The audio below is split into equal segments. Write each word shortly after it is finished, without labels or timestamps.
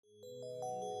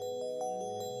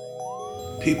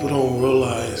People don't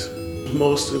realize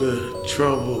most of the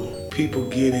trouble people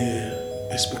get in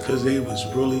is because they was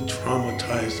really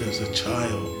traumatized as a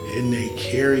child and they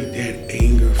carried that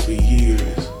anger for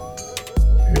years.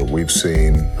 We've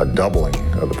seen a doubling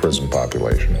of the prison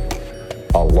population.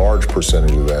 A large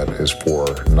percentage of that is for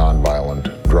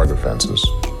nonviolent drug offenses.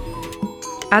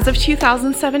 As of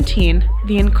 2017,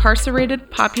 the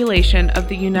incarcerated population of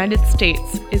the United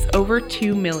States is over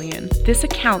 2 million. This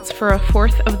accounts for a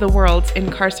fourth of the world's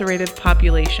incarcerated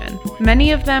population.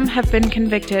 Many of them have been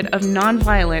convicted of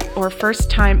nonviolent or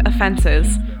first-time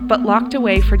offenses, but locked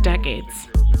away for decades.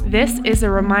 This is a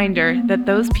reminder that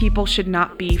those people should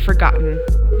not be forgotten.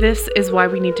 This is why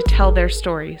we need to tell their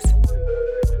stories.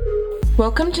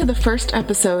 Welcome to the first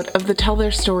episode of the Tell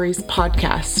Their Stories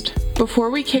podcast. Before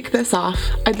we kick this off,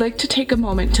 I'd like to take a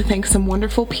moment to thank some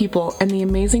wonderful people and the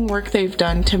amazing work they've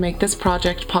done to make this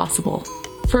project possible.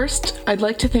 First, I'd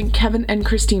like to thank Kevin and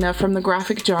Christina from The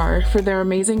Graphic Jar for their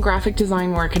amazing graphic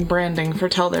design work and branding for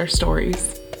Tell Their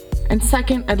Stories. And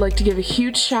second, I'd like to give a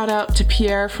huge shout out to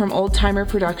Pierre from Old Timer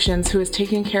Productions, who is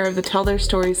taking care of the Tell Their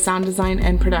Stories sound design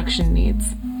and production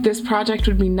needs. This project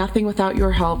would be nothing without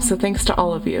your help, so thanks to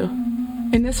all of you.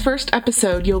 In this first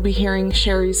episode, you'll be hearing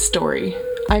Sherry's story.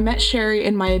 I met Sherry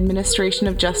in my Administration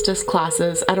of Justice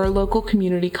classes at our local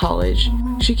community college.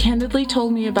 She candidly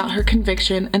told me about her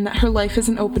conviction and that her life is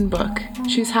an open book.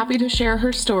 She's happy to share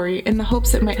her story in the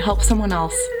hopes it might help someone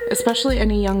else, especially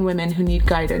any young women who need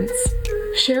guidance.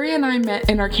 Sherry and I met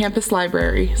in our campus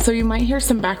library, so you might hear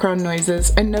some background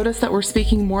noises and notice that we're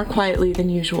speaking more quietly than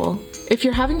usual. If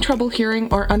you're having trouble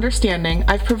hearing or understanding,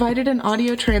 I've provided an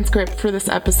audio transcript for this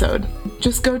episode.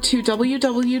 Just go to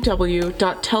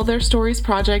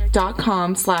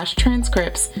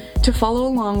www.telltheirstoriesproject.com/transcripts to follow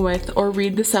along with or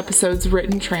read this episode's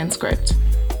written transcript.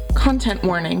 Content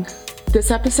warning.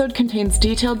 This episode contains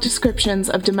detailed descriptions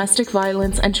of domestic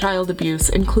violence and child abuse,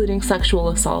 including sexual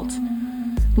assault.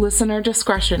 Listener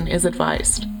discretion is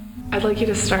advised. I'd like you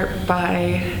to start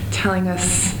by telling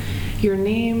us your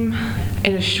name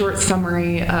and a short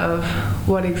summary of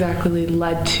what exactly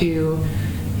led to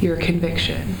your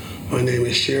conviction. My name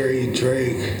is Sherry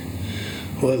Drake.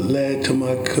 What led to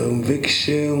my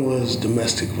conviction was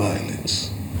domestic violence.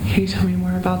 Can you tell me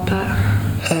more about that?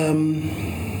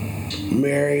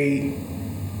 Married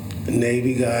a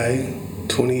Navy guy,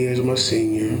 20 years my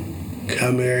senior.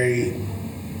 Got married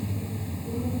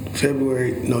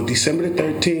December the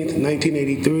 13th,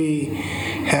 1983,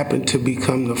 happened to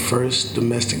become the first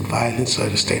domestic violence of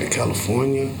the state of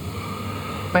California.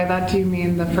 By that, do you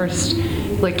mean the first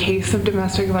case of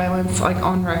domestic violence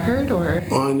on record, or?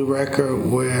 On the record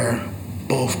where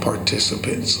both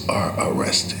participants are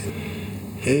arrested.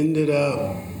 Ended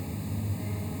up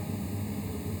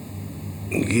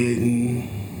getting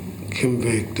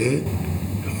convicted.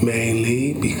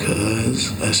 Mainly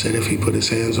because I said if he put his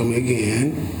hands on me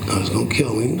again, I was gonna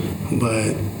kill him.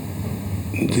 But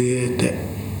did that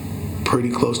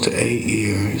pretty close to 8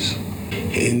 years.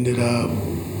 Ended up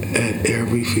at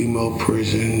every female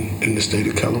prison in the state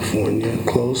of California.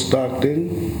 Closed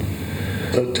Stockton.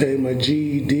 Obtained my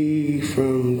GED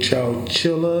from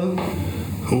Chowchilla.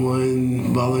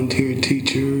 One volunteer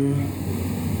teacher,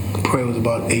 probably was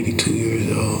about 82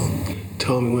 years old.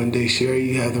 Told me one day,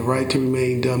 Sherry, you have the right to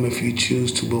remain dumb if you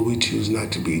choose to, but we choose not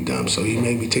to be dumb. So he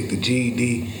made me take the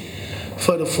GED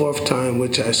for the 4th time,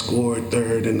 which I scored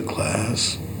 3rd in the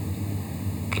class.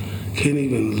 Can't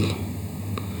even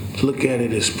look at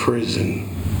it as prison.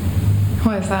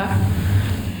 What is that?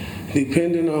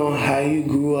 Depending on how you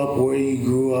grew up, where you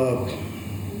grew up,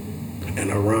 and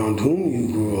around whom you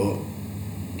grew up,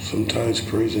 sometimes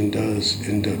prison does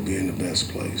end up being the best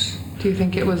place. Do you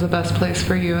think it was the best place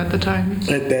for you at the time?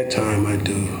 At that time, I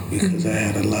do, because I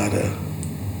had a lot of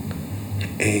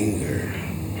anger.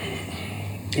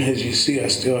 As you see, I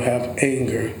still have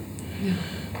anger,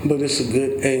 but it's a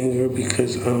good anger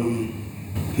because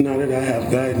now that I have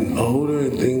gotten older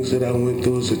and things that I went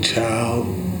through as a child,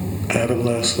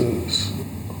 adolescence,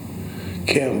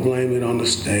 can't blame it on the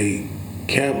state,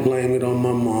 can't blame it on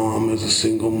my mom as a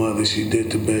single mother. She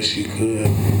did the best she could.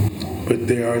 But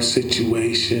there are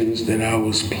situations that I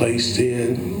was placed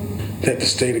in that the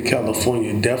state of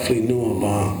California definitely knew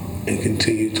about and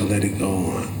continued to let it go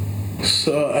on.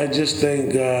 So I just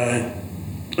thank God,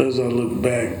 as I look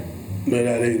back, that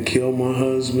I didn't kill my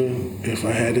husband. If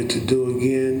I had it to do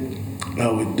again, I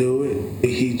would do it.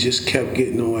 He just kept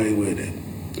getting away with it.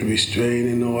 The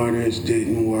restraining orders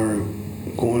didn't work.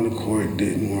 Going to court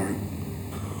didn't work.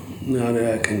 Now that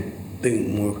I can think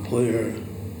more clear,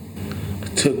 I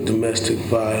took domestic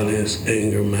violence,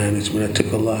 anger management. I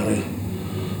took a lot of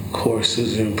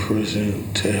courses in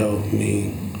prison to help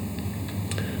me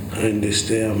I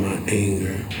understand my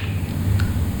anger.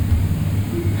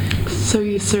 So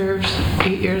you served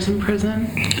 8 years in prison?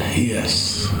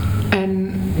 Yes.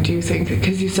 And do you think,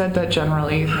 because you said that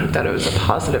generally you think that it was a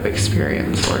positive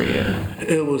experience for you?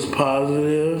 It was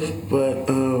positive, but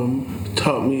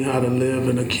taught me how to live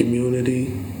in a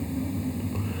community.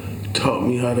 Taught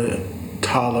me how to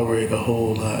tolerate a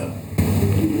whole lot.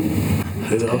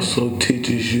 It also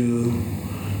teaches you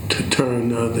to turn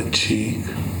the other cheek.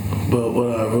 But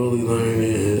what I really learned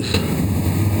is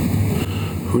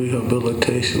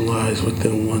rehabilitation lies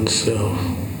within oneself.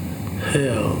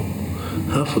 Hell,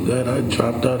 I forgot I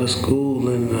dropped out of school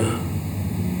in the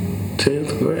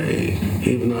 10th grade,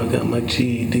 even though I got my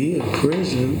GED in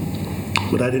prison,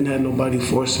 but I didn't have nobody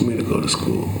forcing me to go to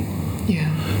school. Yeah.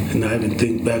 And I even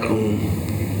think back on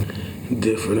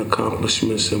different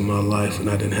accomplishments in my life, and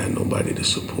I didn't have nobody to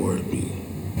support me.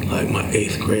 Like my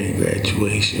 8th grade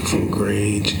graduation from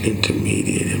Grange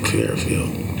Intermediate in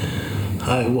Fairfield.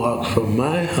 I walked from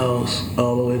my house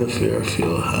all the way to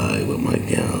Fairfield High with my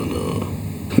gown on.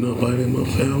 Nobody in my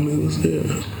family was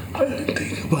there. I didn't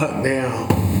think about now.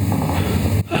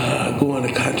 Going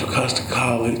to Contra Costa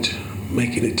College,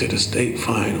 making it to the state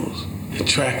finals in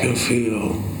track and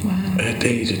field. Wow. At the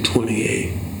age of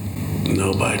 28.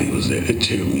 Nobody was there to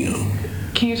cheer me on.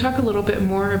 Can you talk a little bit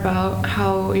more about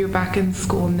how you're back in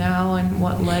school now and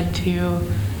what led to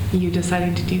you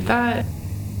deciding to do that?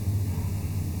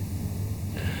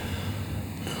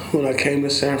 When I came to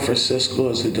San Francisco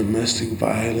as a domestic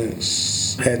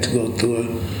violence, I had to go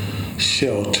through a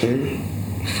shelter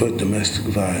for domestic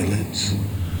violence.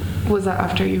 Was that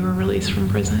after you were released from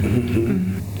prison? Mm-hmm.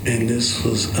 Mm-hmm. And this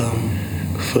was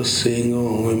for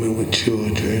single women with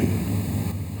children.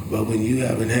 But when you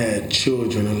haven't had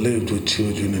children or lived with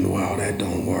children in a while, that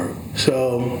don't work.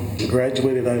 So I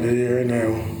graduated out of there and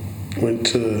I went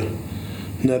to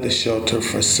another shelter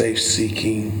for safe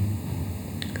seeking.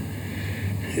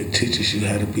 It teaches you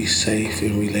how to be safe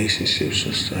in relationships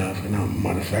and stuff. And I,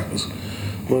 matter of fact, was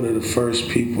one of the first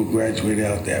people graduated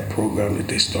out that program that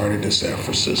they started in San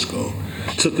Francisco.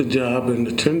 Took a job in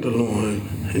the Tenderloin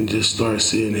and just started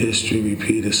seeing history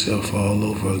repeat itself all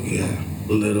over again.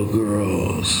 Little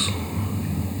girls.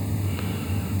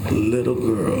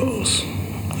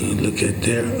 You look at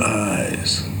their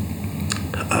eyes.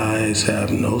 Eyes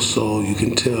have no soul. You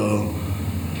can tell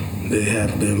they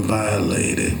have been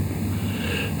violated.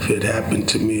 If it happened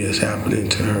to me, it's happening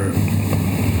to her.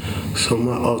 So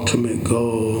my ultimate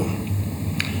goal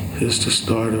is to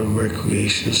start a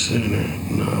recreation center,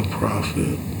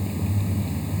 nonprofit,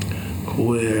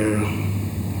 where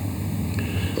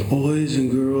boys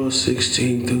and girls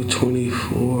 16 through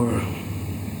 24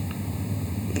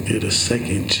 get a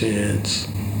second chance.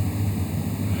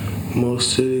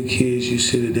 Most of the kids you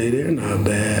see today, they're not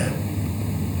bad.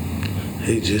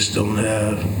 They just don't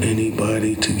have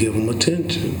anybody to give them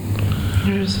attention.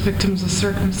 They're just victims of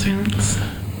circumstance.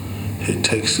 It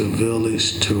takes a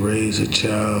village to raise a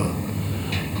child,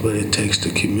 but it takes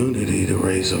the community to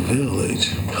raise a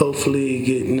village. Hopefully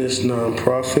getting this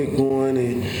nonprofit going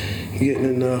and getting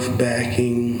enough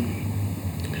backing,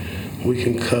 we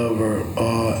can cover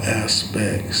all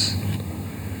aspects.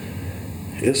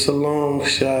 It's a long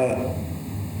shot,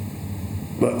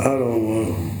 but I don't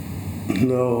want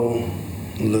no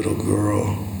little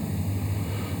girl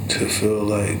to feel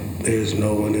like there's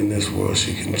no one in this world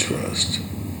she can trust.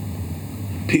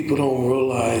 People don't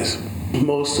realize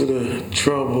most of the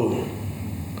trouble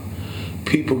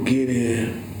people get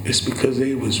in is because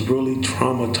they was really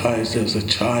traumatized as a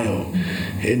child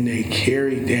and they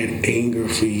carried that anger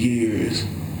for years.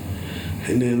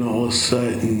 And then all of a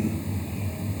sudden,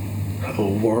 a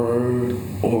word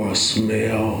or a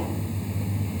smell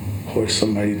or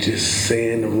somebody just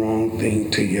saying the wrong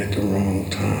thing to you at the wrong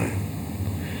time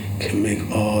can make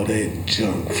all that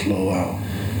junk flow out.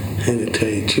 And to tell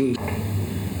you the truth,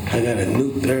 I got a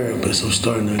new therapist. I'm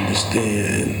starting to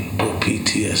understand what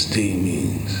PTSD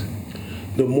means.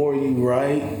 The more you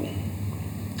write,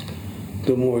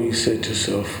 the more you set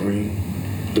yourself free.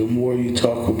 The more you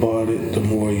talk about it, the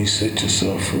more you set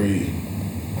yourself free.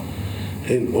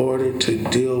 In order to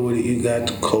deal with it, you got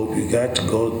to cope, you got to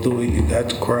go through it, you got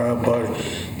to cry about it,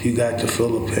 you got to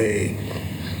feel the pain.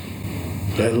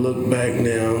 I look back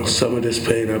now, some of this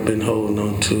pain I've been holding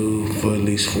on to for at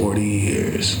least 40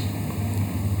 years.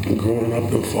 Growing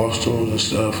up in foster homes and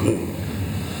stuff,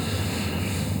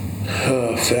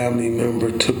 a family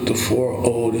member took the 4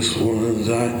 oldest ones.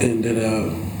 I ended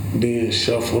up being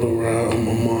shuffled around.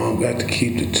 My mom got to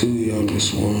keep the 2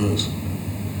 youngest ones.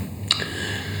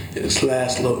 This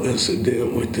last little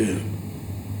incident with the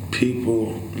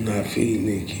people not feeding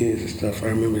their kids and stuff. I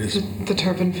remember this. The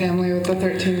Turpin family with the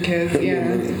 13 kids,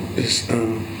 yeah. This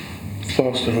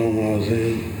foster home I was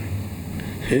in.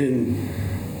 And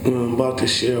what I'm about to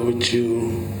share with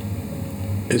you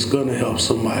is going to help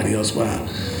somebody else, but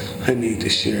I need to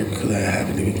share because I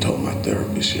haven't even told my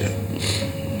therapist yet.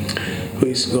 We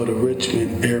used to go to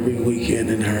Richmond every weekend,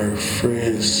 and her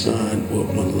friend's son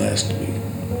would molest me.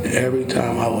 Every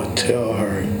time I would tell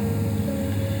her,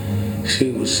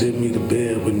 she would send me to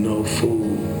bed with no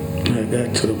food. And I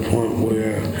got to the point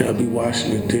where I'd be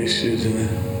washing the dishes, and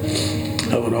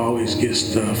I would always get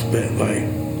stuff that, like,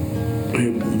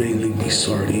 it'd mainly be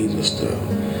sardines and stuff.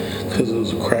 Because there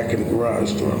was a crack in the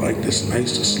garage door like this, and I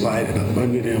used to slide it up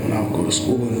under there when I would go to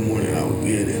school in the morning. I would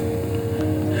get it.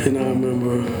 And I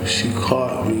remember she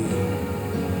caught me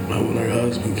when her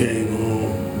husband came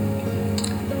home.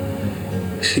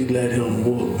 She let him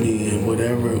whoop me, and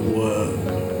whatever it was,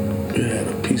 it had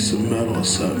a piece of metal or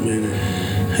something in it,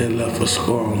 and left a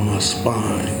scar on my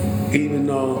spine. Even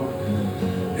though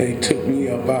they took me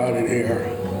up out of there,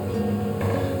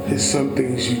 there's some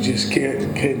things you just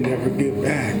can never get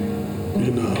back,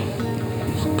 you know.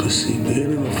 Because see,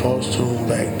 being in a foster home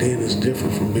back then is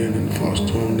different from being in a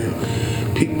foster home now.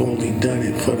 People only done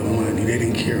it for the money. They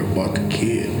didn't care about the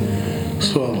kid.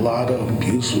 So a lot of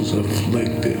abuse was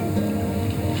inflicted,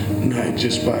 not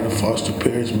just by the foster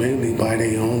parents, mainly by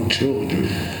their own children.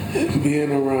 And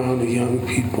being around the young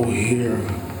people here,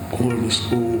 going to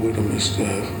school with them and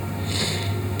stuff,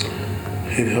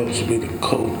 it helps me to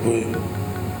cope with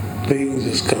things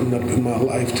that's coming up in my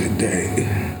life today.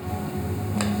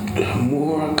 The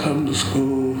more I come to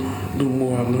school, the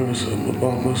more I learn something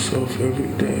about myself every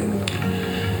day.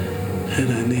 And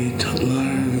I need to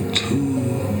learn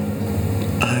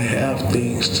to, I have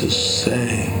things to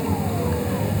say,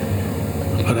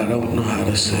 but I don't know how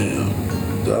to say them.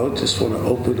 So I just want to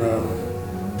open up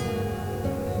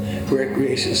a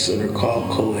recreation center called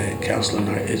Co-Ed, Counseling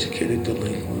Our Educated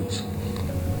Delinquents.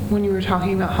 When you were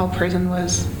talking about how prison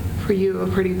was, for you, a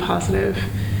pretty positive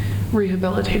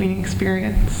rehabilitating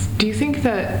experience, do you think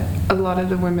that a lot of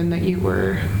the women that you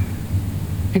were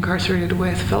incarcerated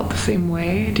with felt the same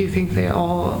way? Do you think they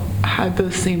all had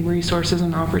those same resources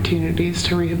and opportunities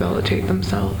to rehabilitate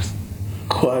themselves?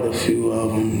 Quite a few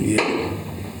of them, yeah.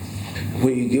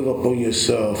 When you give up on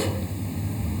yourself,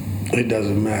 it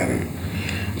doesn't matter.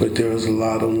 But there was a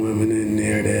lot of women in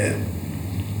there that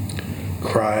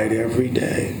cried every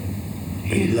day.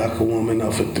 You lock a woman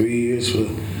up for 3 years for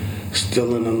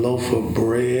stealing a loaf of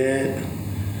bread,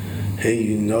 and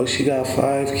you know she got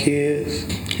 5 kids.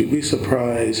 You'd be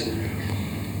surprised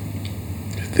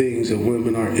things that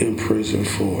women are in prison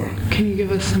for. Can you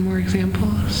give us some more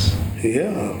examples?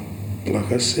 Yeah,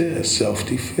 like I said,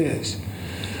 self-defense.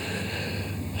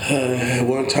 At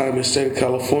one time in the state of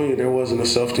California, there wasn't a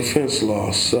self-defense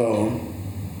law, so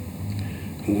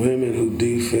women who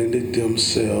defended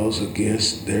themselves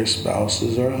against their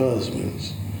spouses or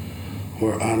husbands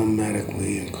were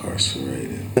automatically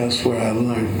incarcerated. That's where I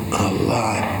learned a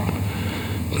lot,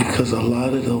 because a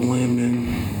lot of the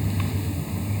women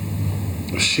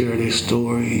share their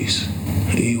stories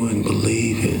and you wouldn't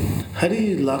believe it. How do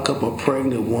you lock up a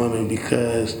pregnant woman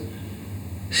because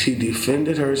she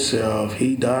defended herself,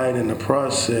 he died in the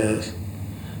process,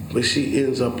 but she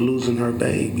ends up losing her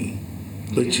baby?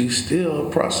 But you still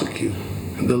prosecute.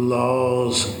 The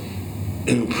laws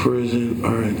in prison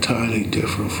are entirely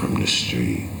different from the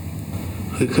street.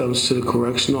 When it comes to the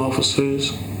correctional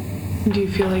officers, Do you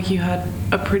feel like you had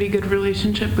a pretty good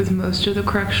relationship with most of the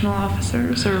correctional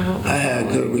officers, or what? I had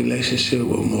a good relationship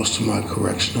with most of my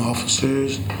correctional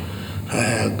officers. I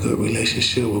had a good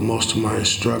relationship with most of my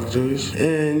instructors.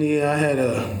 And yeah, I had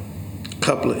a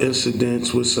couple of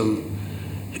incidents with some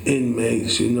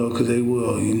inmates, because they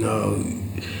will,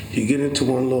 You get into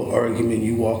one little argument,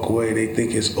 you walk away, they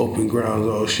think it's open ground.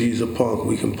 Oh, she's a punk,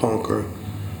 we can punk her.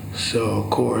 So,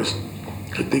 of course,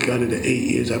 I think out of the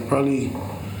 8 years, I probably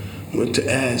went to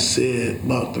ADSEG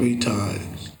about 3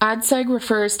 times. ADSEG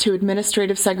refers to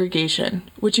administrative segregation,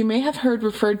 which you may have heard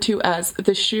referred to as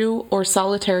the SHU or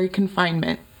solitary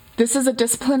confinement. This is a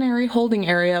disciplinary holding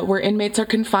area where inmates are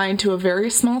confined to a very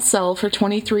small cell for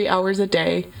 23 hours a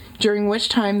day, during which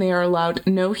time they are allowed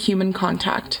no human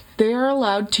contact. They are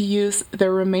allowed to use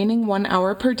their remaining 1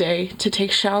 hour per day to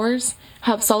take showers,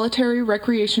 have solitary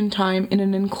recreation time in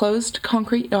an enclosed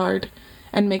concrete yard,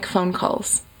 and make phone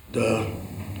calls. The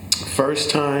first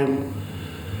time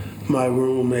my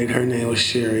roommate, her name was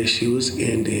Sherry, she was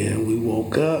Indian. We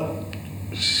woke up,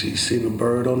 she seen a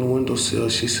bird on the windowsill.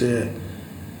 She said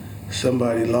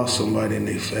somebody lost somebody in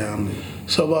their family.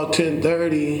 So about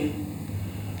 10:30,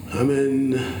 I'm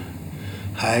in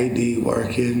ID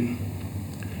working,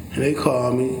 and they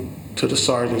call me to the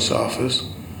sergeant's office.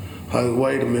 Like,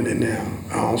 wait a minute now.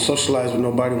 I don't socialize with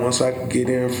nobody. Once I get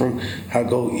in from, I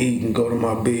go eat and go to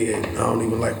my bed. I don't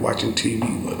even like watching TV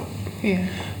with them. Yeah.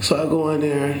 So I go in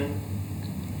there,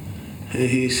 and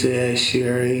he said,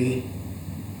 Sherry,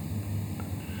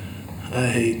 I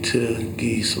hate to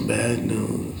give you some bad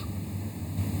news.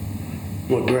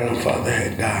 My grandfather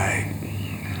had died.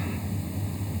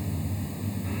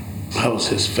 I was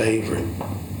his favorite.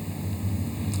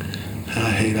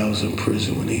 I was in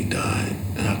prison when he died,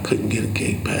 and I couldn't get a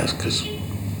gate pass because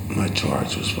my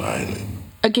charge was violent.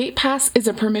 A gate pass is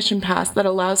a permission pass that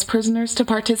allows prisoners to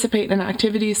participate in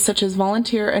activities such as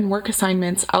volunteer and work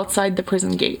assignments outside the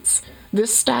prison gates.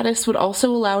 This status would also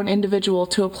allow an individual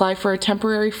to apply for a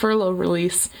temporary furlough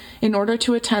release in order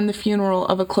to attend the funeral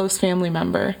of a close family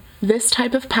member. This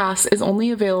type of pass is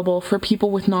only available for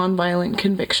people with nonviolent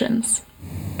convictions.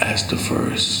 That's the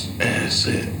first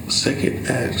asset. Second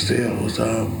asset was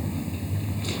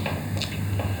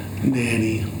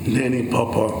Nanny,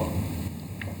 Papa,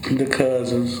 the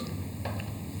cousins,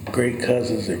 great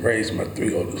cousins that raised my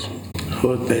three oldest ones.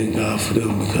 Well, thank God for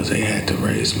them because they had to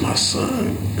raise my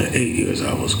son. The 8 years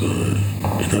I was gone.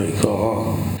 He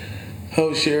called,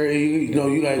 oh, Sherry,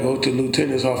 you gotta go to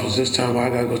lieutenant's office this time. I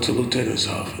gotta go to lieutenant's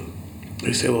office.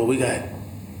 They said, well, we got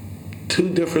two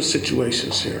different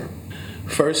situations here.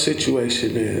 First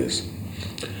situation is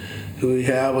we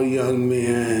have a young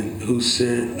man who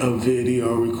sent a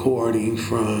video recording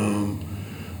from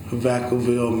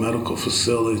Vacaville Medical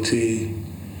Facility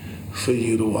for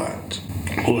you to watch.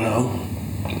 Well,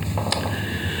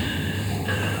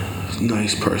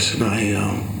 nice person I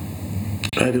am.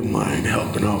 I didn't mind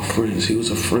helping out friends. He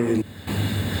was a friend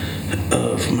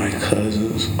of my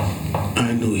cousins.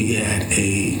 I knew he had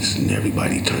AIDS and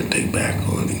everybody turned their back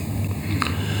on him.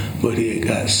 But he had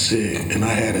got sick and I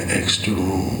had an extra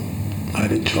room. I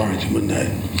didn't charge him a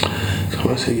night. So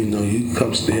I said, you can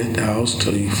come stay at the house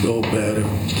till you feel better.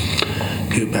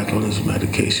 Get back on his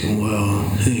medication well.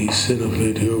 And he sent a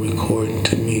video recording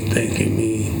to me thanking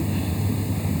me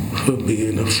for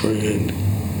being a friend.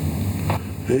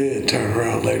 Then turn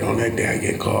around later on that day, I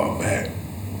get called back.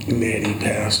 Nanny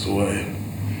passed away.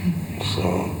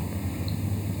 So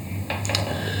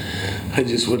I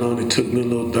just went on and took me a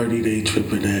little 30-day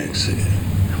trip in the accident.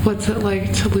 What's it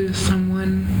like to lose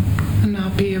someone and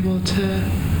not be able to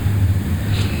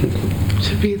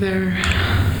be there?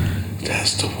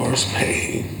 That's the worst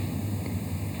pain.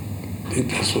 I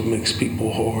think that's what makes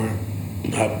people hard.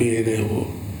 Not being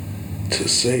able to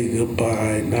say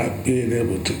goodbye, not being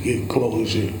able to get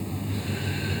closure.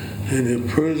 And in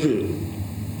prison,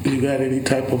 you got any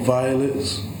type of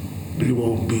violence, you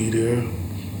won't be there.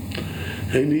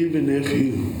 And even if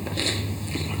you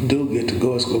do get to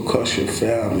go, it's gonna cost your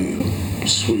family a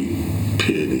sweet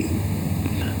pity.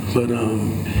 But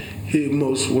here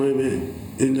most women,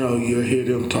 you'll hear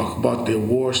them talk about their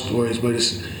war stories, but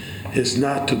it's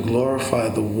not to glorify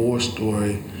the war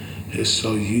story. It's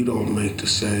so you don't make the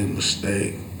same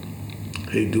mistake.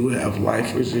 They do have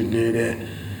lifers in there that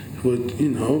would,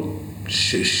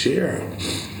 share.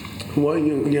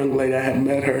 One young lady, I had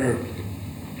met her,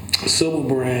 Sybil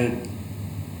Brand,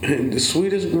 and the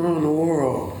sweetest girl in the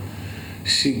world.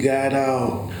 She got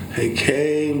out and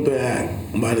came back.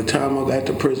 By the time I got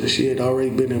to prison, she had already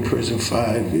been in prison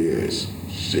 5 years.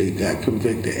 She got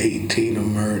convicted 18 of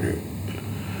murder.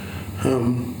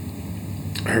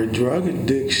 Her drug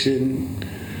addiction,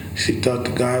 she thought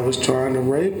the guy was trying to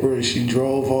rape her, and she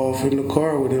drove off in the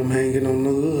car with him hanging on the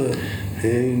hood.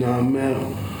 And I met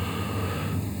a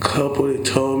couple that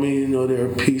told me, their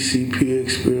PCP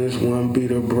experience. One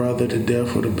beat her brother to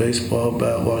death with a baseball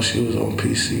bat while she was on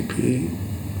PCP.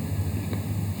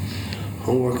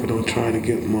 I'm working on trying to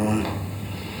get my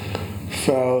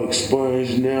file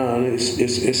expunged now, and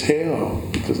it's hell.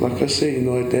 Because like I said,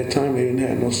 at that time they didn't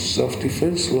have no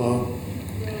self-defense law.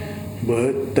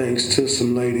 But thanks to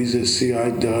some ladies at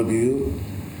CIW,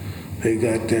 they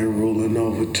got their ruling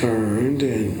overturned,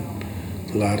 and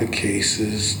a lot of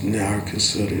cases now are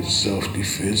considered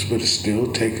self-defense, but it's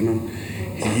still taking them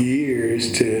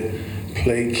years to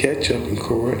play catch-up and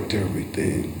correct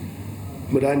everything.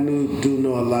 But I do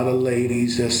know a lot of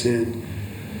ladies that's in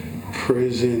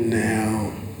prison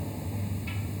now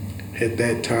at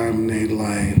that time in their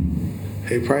life.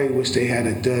 They probably wish they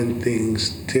had done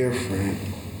things different.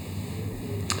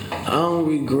 I don't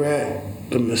regret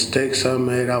the mistakes I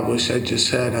made. I wish I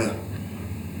just had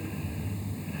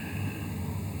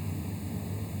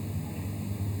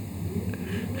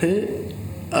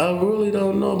I really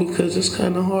don't know, because it's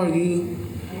kind of hard. You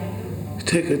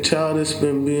take a child that's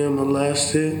been being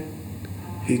molested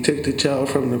He took the child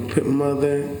from the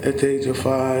mother at the age of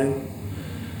 5.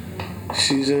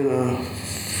 She's in a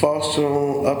foster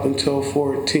home up until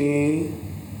 14.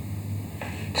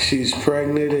 She's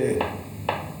pregnant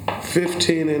at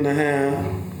 15 and a half.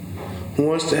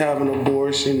 Wants to have an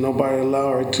abortion. Nobody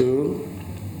allow her to.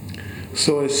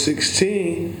 So at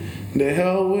 16, the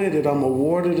hell with it. I'm a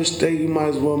ward of the state. You might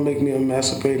as well make me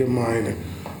emancipated minor,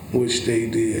 which they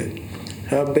did.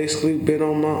 I've basically been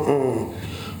on my own.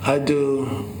 I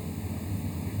do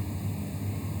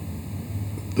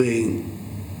think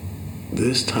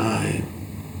this time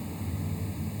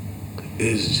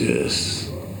is just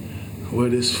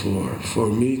what it's for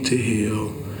me to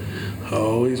heal. I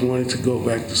always wanted to go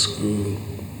back to school.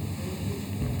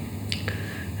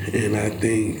 And I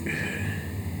think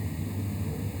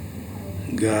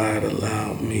God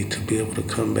allowed me to be able to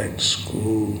come back to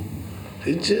school.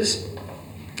 It just,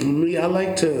 me, I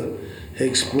like to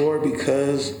explore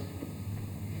because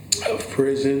of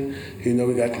prison. You know,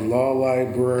 we got the law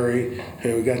library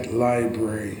and we got the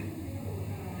library.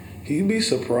 You'd be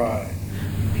surprised.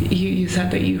 You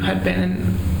said that you had been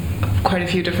in quite a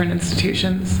few different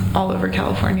institutions all over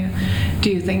California. Do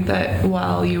you think that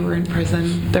while you were in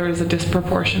prison, there was a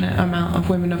disproportionate amount of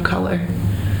women of color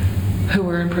who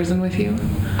were in prison with you?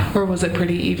 Or was it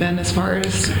pretty even as far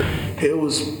as... It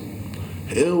was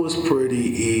pretty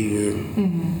even.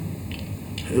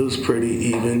 Mm-hmm. It was pretty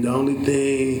even. The only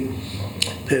thing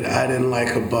that I didn't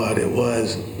like about it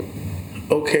was,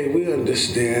 okay, we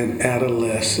understand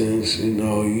adolescence, you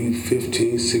know, you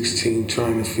 15, 16,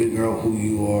 trying to figure out who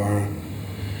you are.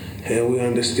 And we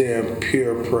understand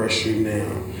peer pressure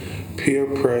now. Peer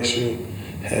pressure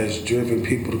has driven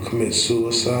people to commit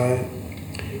suicide.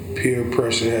 Peer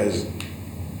pressure has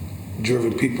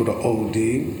driven people to OD.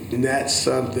 And that's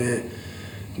something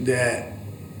that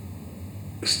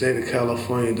the state of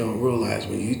California don't realize.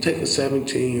 When you take a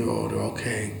 17-year-old,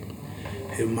 okay,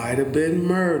 it might have been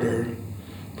murder,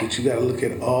 but you got to look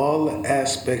at all the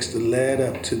aspects that led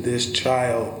up to this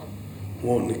child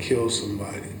wanting to kill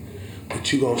somebody.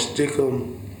 But you're going to stick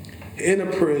them in a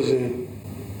prison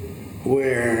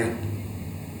where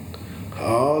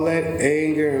all that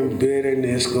anger and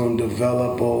bitterness going to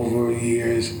develop over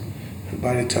years. And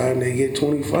by the time they get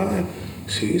 25,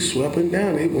 she's swept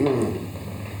down. They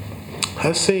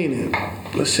I seen it.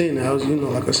 I was,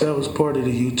 like I said, I was part of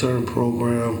the U-Turn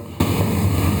program.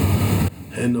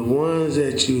 And the ones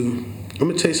that I'm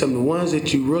gonna tell you something, the ones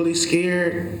that you really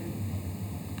scared,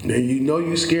 and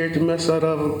you're scared to mess out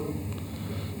of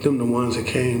them the ones that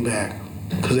came back,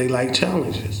 because they like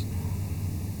challenges.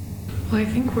 Well, I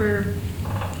think we're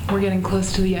getting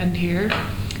close to the end here.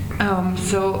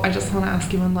 So I just want to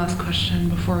ask you one last question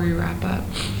before we wrap up.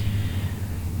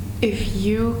 If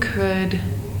you could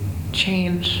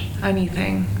change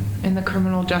anything in the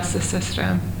criminal justice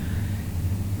system,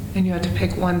 and you had to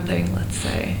pick one thing, let's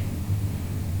say,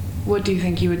 what do you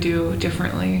think you would do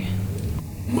differently?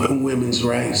 Women's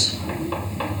rights.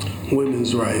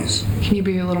 Women's rights. Can you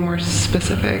be a little more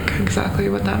specific exactly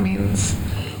what that means?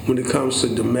 When it comes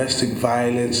to domestic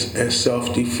violence and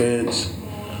self-defense,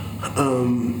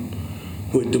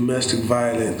 with domestic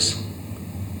violence,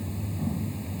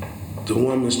 the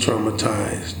woman's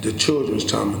traumatized, the children's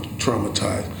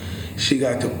traumatized. She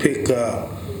got to pick up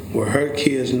where her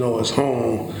kids know is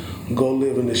home, go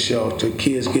live in the shelter.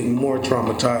 Kids getting more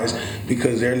traumatized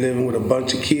because they're living with a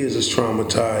bunch of kids that's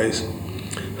traumatized.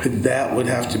 That would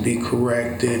have to be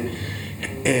corrected.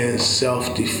 And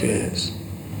self-defense.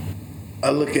 I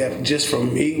look at just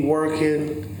from me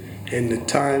working and the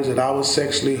times that I was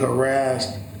sexually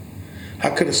harassed, I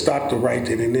could have stopped it right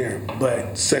then and there,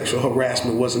 but sexual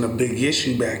harassment wasn't a big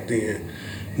issue back then.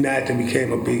 Now it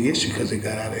became a big issue because it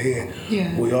got out of hand.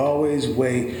 Yeah. We always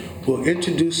wait. We'll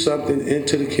introduce something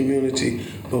into the community,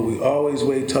 but we always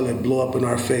wait till it blow up in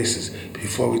our faces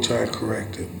before we try and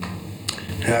correct it.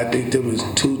 And I think there was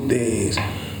two things: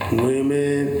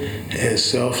 women and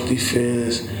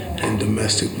self-defense and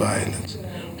domestic violence.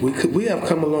 We have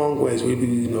come a long ways.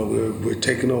 We're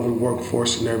taking over the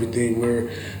workforce and everything.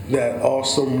 We're that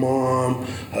awesome mom,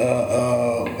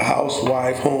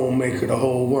 housewife, homemaker, the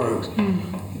whole works.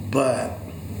 But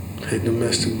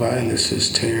domestic violence is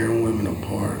tearing women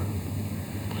apart.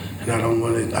 And I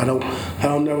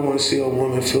don't never want to see a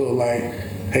woman feel like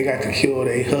they got to kill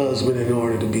their husband in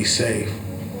order to be safe.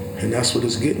 And that's what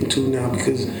it's getting to now,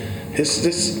 because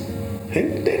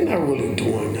they're not really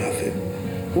doing nothing.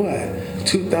 What?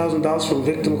 $2,000 from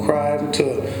victim crime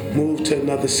to move to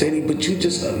another city, but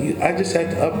I just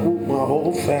had to uproot my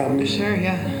whole family. Sure,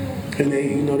 yeah. And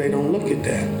they don't look at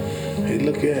that. They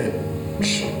look at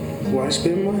why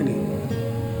spend money.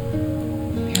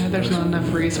 Yeah, there's not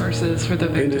enough resources for the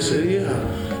In the victims. city, yeah.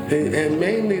 And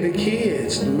mainly the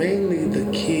kids,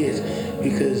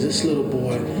 because this little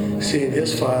boy seeing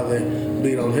his father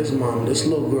beat on his mom, this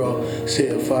little girl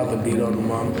seeing father beat on the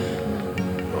mom.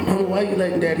 Mama, why you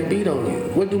letting daddy beat on you?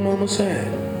 What do mama say?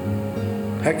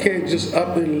 I can't just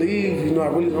up and leave. I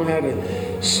really don't have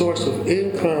a source of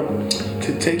income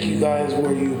to take you guys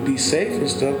where you be safe and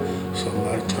stuff. So a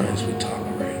lot of times we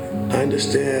tolerate it. I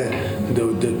understand the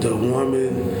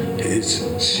woman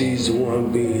she's the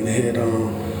one being hit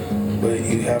on, but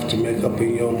you have to make up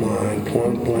in your mind,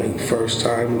 point blank, first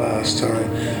time, last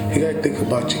time. You gotta think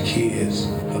about your kids.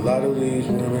 A lot of these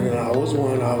women, and I was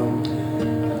one of them,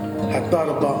 I thought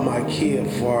about my kid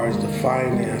as far as the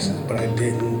finances, but I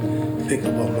didn't think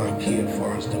about my kid as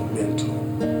far as the mental.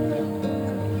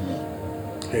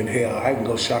 And hell, I can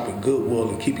go shop at Goodwill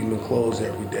and keep him in clothes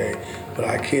every day, but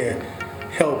I can't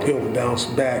help him bounce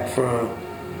back from,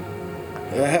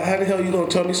 how the hell you gonna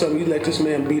tell me something? You let this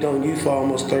man beat on you for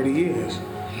almost 30 years.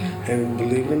 And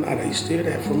believe it or not, I used to hear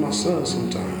that from my son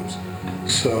sometimes.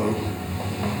 So,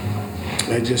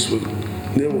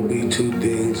 there would be two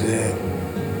things that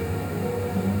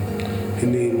you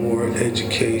need more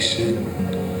education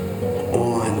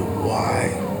on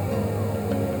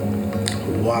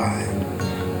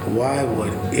why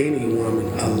would any woman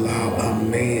allow a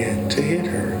man to hit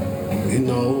her?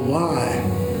 Why?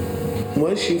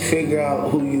 Once you figure out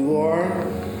who you are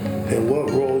and what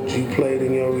roles you played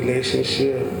in your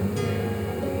relationship,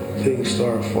 things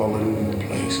start falling into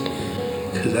place.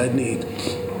 Because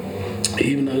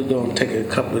even though I'm going to take a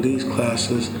couple of these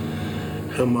classes,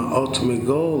 and my ultimate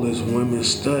goal is women's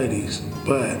studies.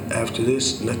 But after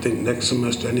this, I think next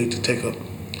semester I need to take a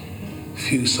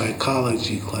few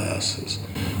psychology classes,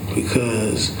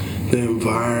 because the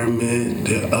environment,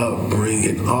 the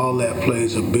upbringing, all that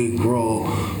plays a big role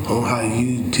on how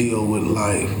you deal with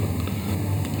life.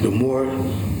 The more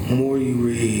you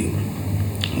read,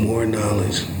 more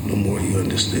knowledge, the more you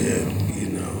understand.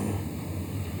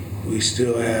 We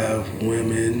still have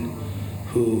women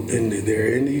who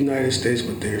they're in the United States,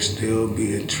 but they're still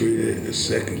being treated as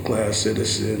second-class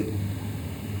citizens,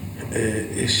 and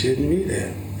it shouldn't be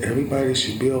that. Everybody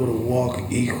should be able to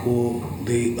walk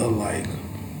equally alike.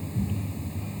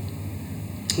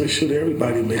 Should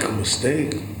everybody make a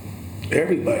mistake?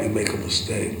 Everybody make a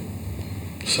mistake.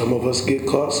 Some of us get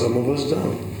caught, some of us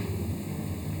don't.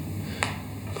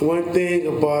 One thing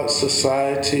about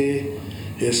society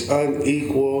is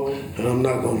unequal, and I'm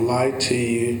not gonna lie to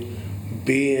you,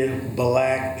 being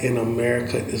black in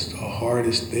America is the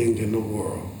hardest thing in the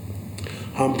world.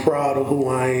 I'm proud of who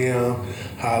I am.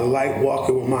 I like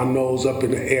walking with my nose up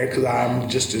in the air because I'm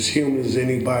just as human as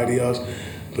anybody else.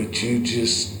 But you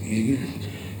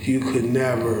could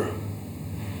never,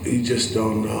 you just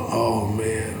don't know. Oh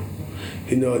man.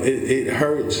 It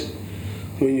hurts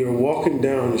when you're walking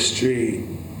down the street,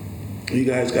 you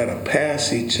guys gotta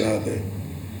pass each other,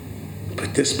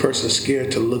 but this person's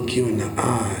scared to look you in the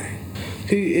eye.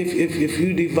 If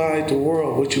you divide the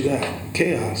world, what you got?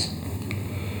 Chaos.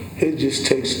 It just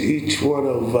takes each one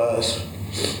of us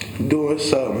doing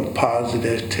something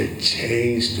positive to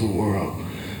change the world.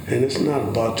 And it's not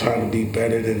about trying to be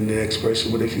better than the next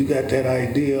person, but if you got that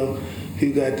ideal,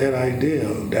 you got that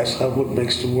ideal. That's what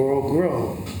makes the world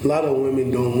grow. A lot of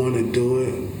women don't want to do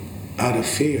it out of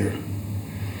fear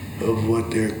of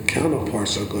what their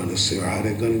counterparts are going to say or how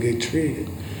they're going to get treated.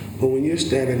 But when you're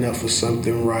standing up for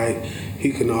something right,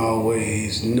 you can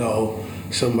always know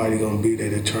somebody going to be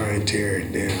there to try and tear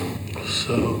it down.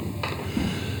 So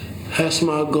that's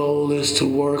my goal, is to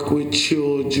work with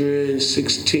children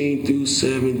 16 through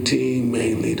 17,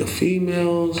 mainly the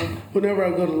females. Whenever I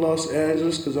go to Los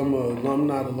Angeles, because I'm an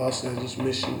alumni of the Los Angeles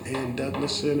Mission and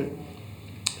Douglas Center,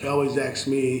 they always ask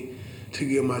me to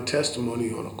give my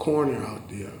testimony on a corner out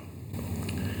there.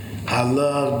 I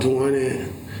love doing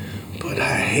it, but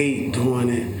I hate doing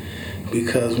it,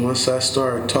 because once I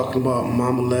start talking about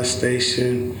my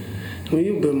molestation, when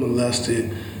you've been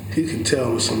molested, you can tell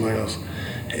when somebody else.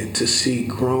 And to see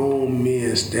grown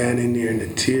men standing there and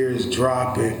the tears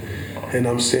dropping, and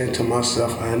I'm saying to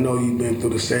myself, I know you've been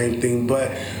through the same thing,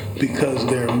 but because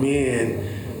they're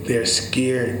men, they're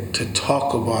scared to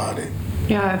talk about it.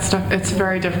 Yeah, it's a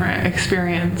very different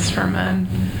experience for men.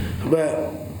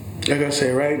 But like I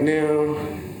say, right now,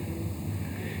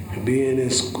 being in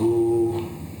school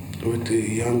with the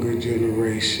younger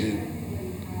generation,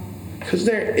 because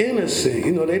they're innocent,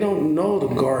 they don't know the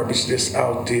garbage that's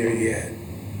out there yet.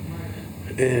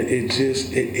 And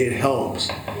it helps.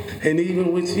 And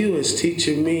even with you, it's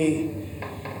teaching me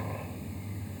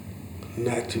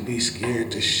not to be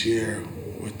scared to share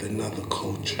with another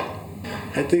culture.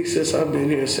 I think since I've been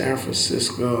here in San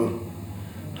Francisco,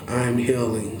 I'm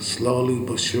healing slowly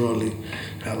but surely.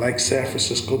 I like San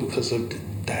Francisco because of the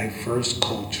diverse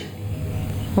culture.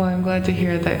 Well, I'm glad to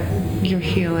hear that you're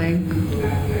healing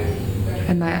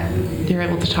and that you're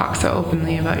able to talk so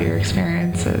openly about your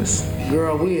experiences.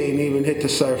 Girl, we ain't even hit the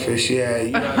surface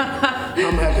yet. I'm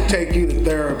gonna have to take you to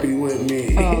therapy with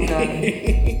me. Oh, God.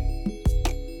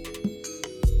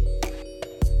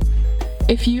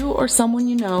 If you or someone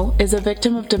you know is a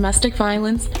victim of domestic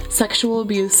violence, sexual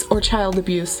abuse, or child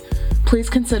abuse, please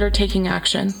consider taking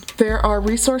action. There are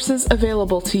resources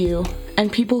available to you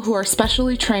and people who are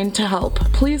specially trained to help.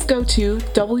 Please go to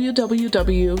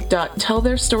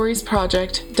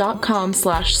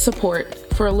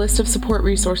www.telltheirstoriesproject.com/support for a list of support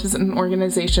resources and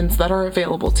organizations that are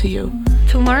available to you.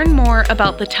 To learn more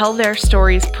about the Tell Their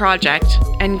Stories project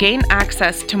and gain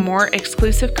access to more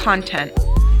exclusive content,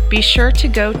 be sure to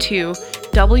go to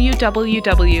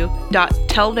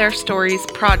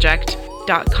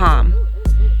www.telltheirstoriesproject.com.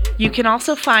 You can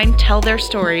also find Tell Their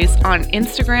Stories on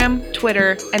Instagram,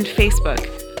 Twitter, and Facebook,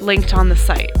 linked on the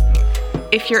site.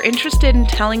 If you're interested in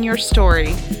telling your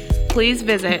story, please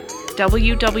visit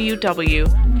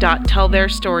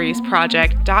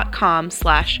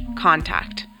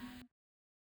www.telltheirstoriesproject.com/contact.